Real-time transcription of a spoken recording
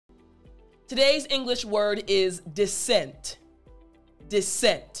Today's English word is dissent.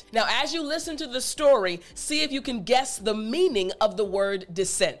 Dissent. Now, as you listen to the story, see if you can guess the meaning of the word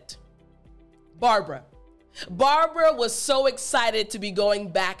dissent. Barbara. Barbara was so excited to be going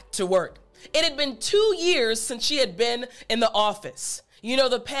back to work. It had been 2 years since she had been in the office. You know,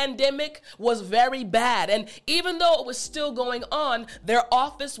 the pandemic was very bad, and even though it was still going on, their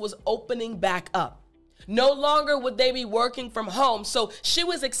office was opening back up. No longer would they be working from home, so she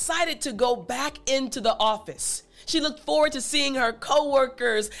was excited to go back into the office. She looked forward to seeing her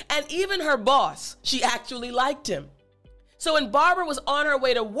coworkers and even her boss. She actually liked him. So when Barbara was on her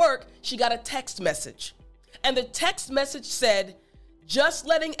way to work, she got a text message. And the text message said, "Just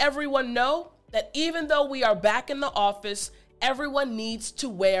letting everyone know that even though we are back in the office, everyone needs to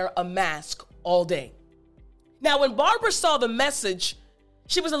wear a mask all day." Now, when Barbara saw the message,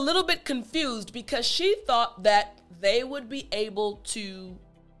 she was a little bit confused because she thought that they would be able to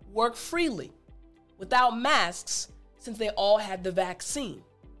work freely without masks since they all had the vaccine.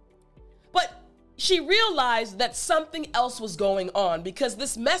 But she realized that something else was going on because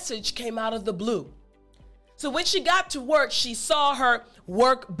this message came out of the blue. So when she got to work, she saw her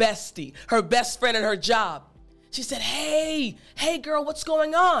work bestie, her best friend at her job. She said, hey girl, what's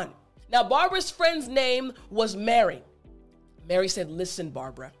going on?" Now, Barbara's friend's name was Mary. Mary said, "Listen,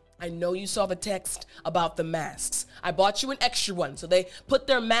 Barbara, I know you saw the text about the masks. I bought you an extra one." So they put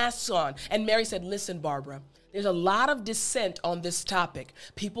their masks on. And Mary said, "Listen, Barbara, there's a lot of dissent on this topic.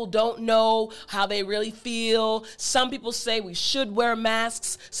 People don't know how they really feel. Some people say we should wear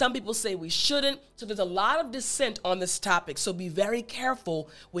masks. Some people say we shouldn't. So there's a lot of dissent on this topic. So be very careful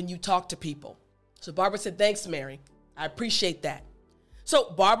when you talk to people." So Barbara said, "Thanks, Mary. I appreciate that." So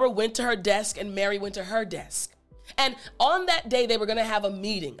Barbara went to her desk and Mary went to her desk. And on that day, they were going to have a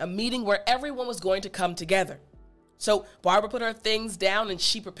meeting where everyone was going to come together. So Barbara put her things down and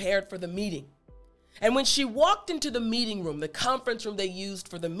she prepared for the meeting. And when she walked into the meeting room, the conference room they used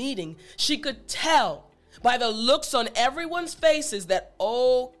for the meeting, she could tell by the looks on everyone's faces that,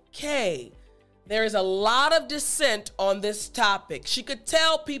 okay, there is a lot of dissent on this topic. She could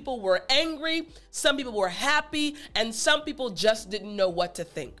tell people were angry, some people were happy, and some people just didn't know what to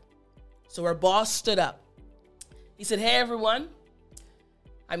think. So her boss stood up. He said, "Hey, everyone,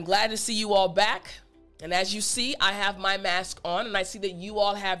 I'm glad to see you all back. And as you see, I have my mask on, and I see that you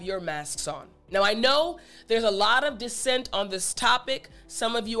all have your masks on. Now, I know there's a lot of dissent on this topic.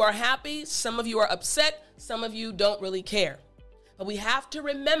 Some of you are happy, some of you are upset, some of you don't really care. But we have to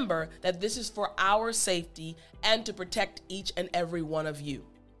remember that this is for our safety and to protect each and every one of you."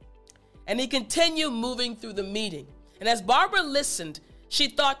 And he continued moving through the meeting. And as Barbara listened, she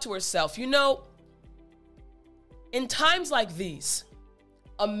thought to herself, you know, in times like these,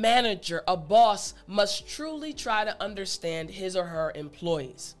 a manager, a boss must truly try to understand his or her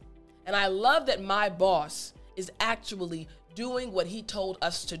employees. And I love that my boss is actually doing what he told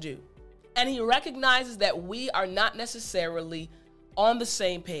us to do. And he recognizes that we are not necessarily on the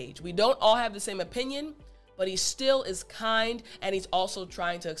same page. We don't all have the same opinion, but he still is kind and he's also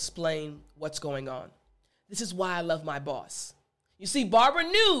trying to explain what's going on. This is why I love my boss. You see, Barbara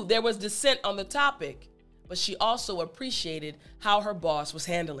knew there was dissent on the topic, but she also appreciated how her boss was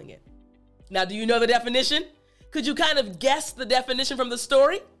handling it. Now, do you know the definition? Could you kind of guess the definition from the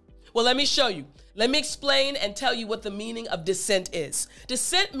story? Well, let me show you. Let me explain and tell you what the meaning of dissent is.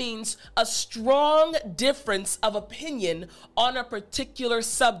 Dissent means a strong difference of opinion on a particular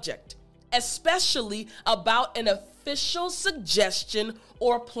subject, especially about an official suggestion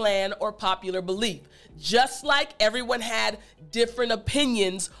or plan or popular belief. Just like everyone had different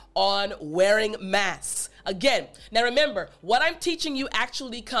opinions on wearing masks. Again, now remember, what I'm teaching you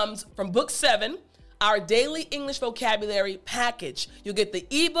actually comes from Book 7, our daily English vocabulary package. You'll get the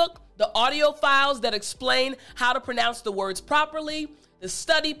ebook, the audio files that explain how to pronounce the words properly, the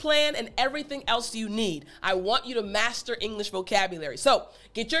study plan, and everything else you need. I want you to master English vocabulary. So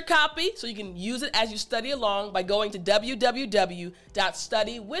get your copy so you can use it as you study along by going to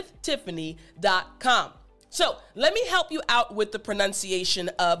www.studywithtiffany.com. So let me help you out with the pronunciation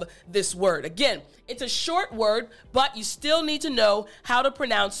of this word. Again, it's a short word, but you still need to know how to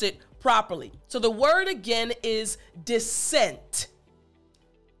pronounce it properly. So the word again is dissent.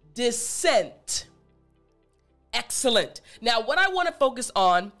 Dissent. Excellent. Now, what I want to focus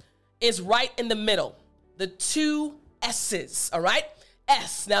on is right in the middle, the two S's, all right?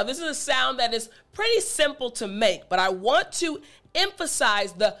 S. Now, this is a sound that is pretty simple to make, but I want to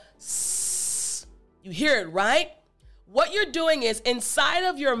emphasize the S. You hear it, right? What you're doing is inside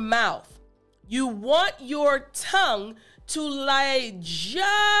of your mouth, you want your tongue to lie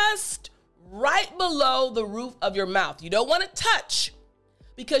just right below the roof of your mouth. You don't want to touch,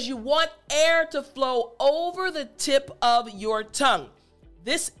 because you want air to flow over the tip of your tongue.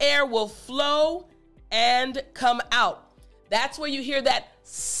 This air will flow and come out. That's where you hear that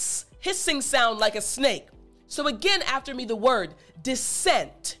hissing sound like a snake. So again, after me, the word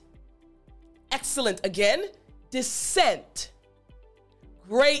dissent. Excellent. Again, dissent.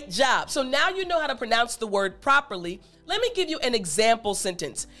 Great job. So now you know how to pronounce the word properly. Let me give you an example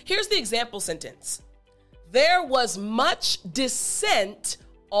sentence. Here's the example sentence. There was much dissent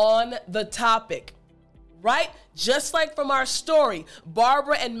on the topic, right? Just like from our story,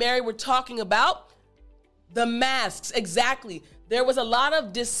 Barbara and Mary were talking about the masks. Exactly. There was a lot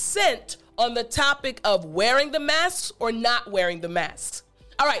of dissent on the topic of wearing the masks or not wearing the masks.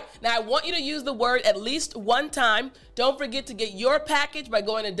 All right, now I want you to use the word at least one time. Don't forget to get your package by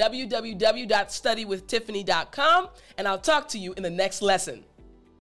going to www.studywithtiffany.com, and I'll talk to you in the next lesson.